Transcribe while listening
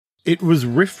It was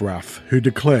Riff Raff who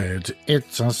declared,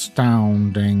 "It's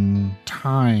astounding.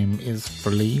 Time is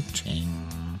fleeting."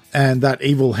 And that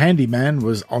evil handyman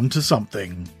was onto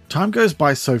something. Time goes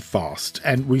by so fast,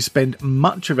 and we spend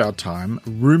much of our time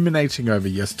ruminating over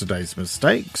yesterday's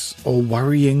mistakes or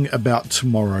worrying about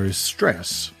tomorrow's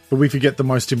stress. But we forget the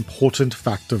most important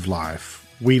fact of life.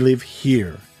 We live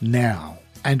here, now,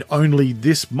 and only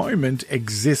this moment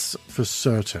exists for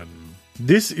certain.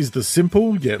 This is the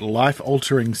simple yet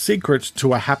life-altering secret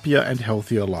to a happier and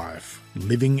healthier life,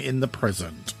 living in the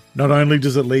present. Not only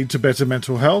does it lead to better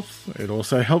mental health, it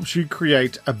also helps you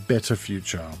create a better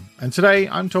future. And today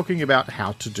I'm talking about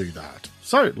how to do that.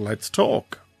 So let's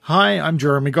talk. Hi, I'm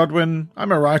Jeremy Godwin.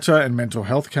 I'm a writer and mental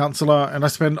health counsellor, and I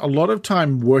spend a lot of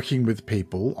time working with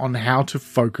people on how to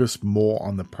focus more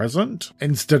on the present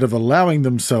instead of allowing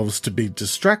themselves to be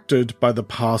distracted by the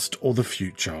past or the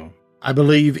future. I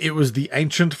believe it was the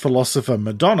ancient philosopher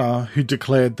Madonna who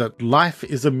declared that life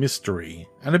is a mystery,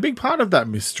 and a big part of that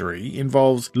mystery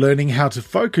involves learning how to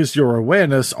focus your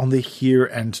awareness on the here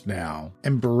and now,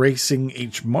 embracing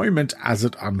each moment as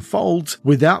it unfolds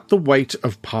without the weight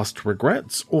of past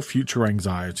regrets or future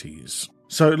anxieties.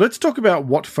 So let's talk about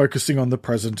what focusing on the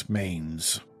present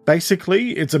means.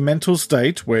 Basically, it's a mental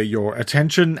state where your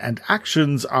attention and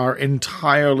actions are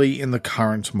entirely in the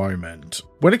current moment.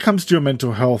 When it comes to your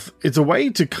mental health, it's a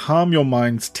way to calm your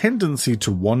mind's tendency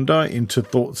to wander into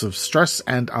thoughts of stress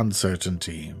and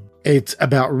uncertainty. It's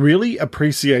about really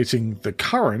appreciating the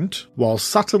current while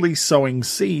subtly sowing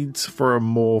seeds for a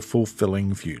more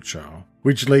fulfilling future.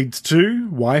 Which leads to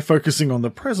why focusing on the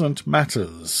present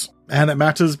matters. And it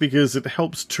matters because it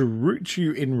helps to root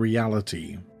you in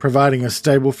reality, providing a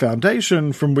stable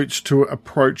foundation from which to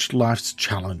approach life's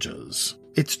challenges.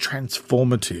 It's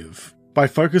transformative. By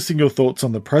focusing your thoughts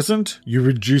on the present, you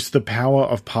reduce the power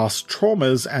of past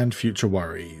traumas and future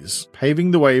worries,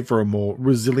 paving the way for a more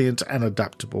resilient and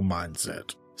adaptable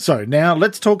mindset. So now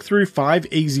let's talk through 5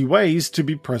 easy ways to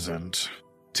be present.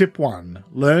 Tip 1.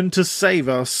 Learn to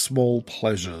savor small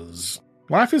pleasures.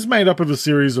 Life is made up of a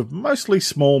series of mostly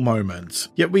small moments,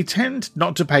 yet we tend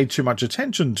not to pay too much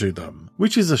attention to them,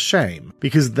 which is a shame,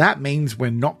 because that means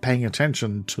we're not paying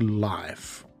attention to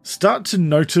life. Start to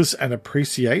notice and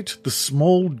appreciate the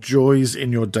small joys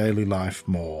in your daily life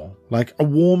more, like a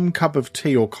warm cup of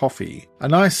tea or coffee, a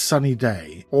nice sunny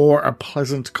day, or a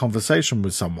pleasant conversation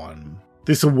with someone.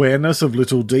 This awareness of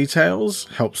little details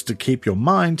helps to keep your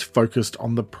mind focused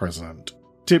on the present.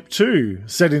 Tip 2.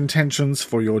 Set intentions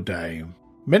for your day.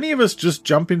 Many of us just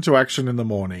jump into action in the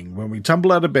morning when we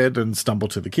tumble out of bed and stumble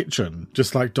to the kitchen,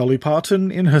 just like Dolly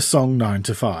Parton in her song 9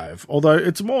 to 5, although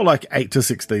it's more like 8 to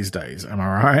 6 these days, am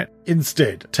I right?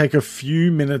 Instead, take a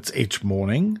few minutes each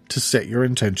morning to set your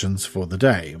intentions for the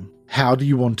day. How do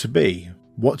you want to be?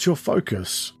 What's your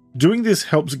focus? Doing this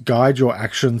helps guide your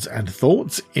actions and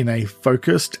thoughts in a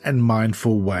focused and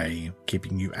mindful way,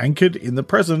 keeping you anchored in the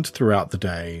present throughout the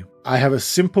day. I have a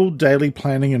simple daily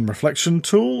planning and reflection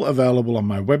tool available on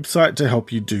my website to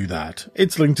help you do that.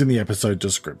 It's linked in the episode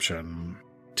description.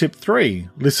 Tip 3.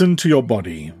 Listen to your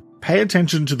body. Pay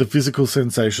attention to the physical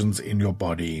sensations in your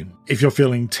body. If you're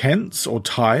feeling tense or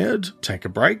tired, take a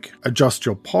break, adjust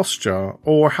your posture,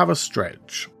 or have a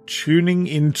stretch. Tuning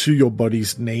into your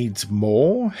body's needs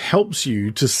more helps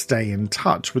you to stay in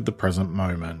touch with the present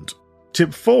moment.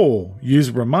 Tip 4. Use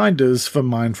reminders for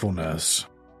mindfulness.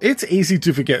 It's easy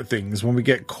to forget things when we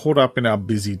get caught up in our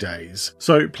busy days,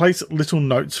 so place little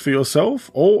notes for yourself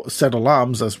or set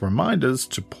alarms as reminders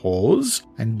to pause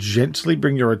and gently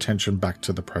bring your attention back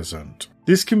to the present.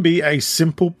 This can be a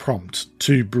simple prompt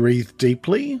to breathe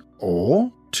deeply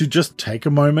or to just take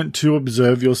a moment to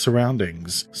observe your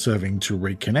surroundings, serving to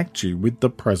reconnect you with the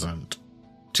present.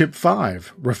 Tip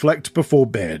 5. Reflect before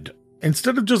bed.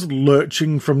 Instead of just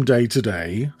lurching from day to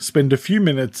day, spend a few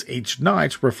minutes each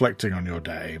night reflecting on your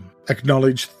day.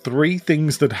 Acknowledge 3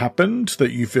 things that happened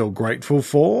that you feel grateful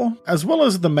for, as well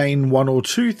as the main 1 or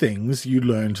 2 things you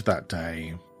learned that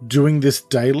day. Doing this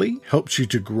daily helps you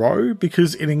to grow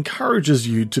because it encourages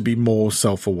you to be more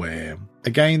self-aware.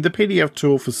 Again, the PDF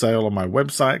tool for sale on my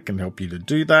website can help you to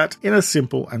do that in a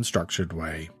simple and structured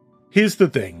way. Here's the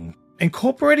thing.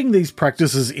 Incorporating these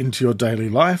practices into your daily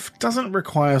life doesn't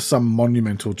require some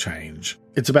monumental change.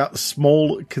 It's about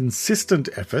small, consistent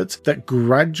efforts that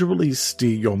gradually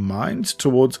steer your mind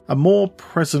towards a more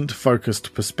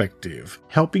present-focused perspective,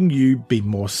 helping you be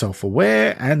more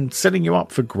self-aware and setting you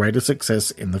up for greater success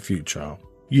in the future.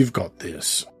 You've got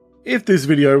this. If this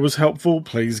video was helpful,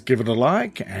 please give it a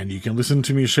like, and you can listen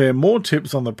to me share more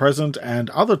tips on the present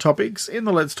and other topics in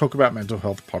the Let's Talk About Mental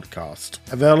Health podcast,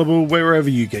 available wherever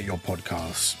you get your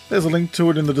podcasts. There's a link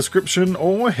to it in the description,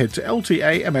 or head to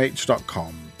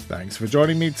ltamh.com. Thanks for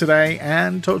joining me today,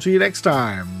 and talk to you next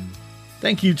time.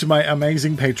 Thank you to my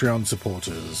amazing Patreon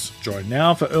supporters. Join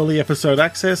now for early episode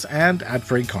access and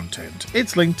ad-free content.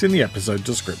 It's linked in the episode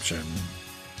description.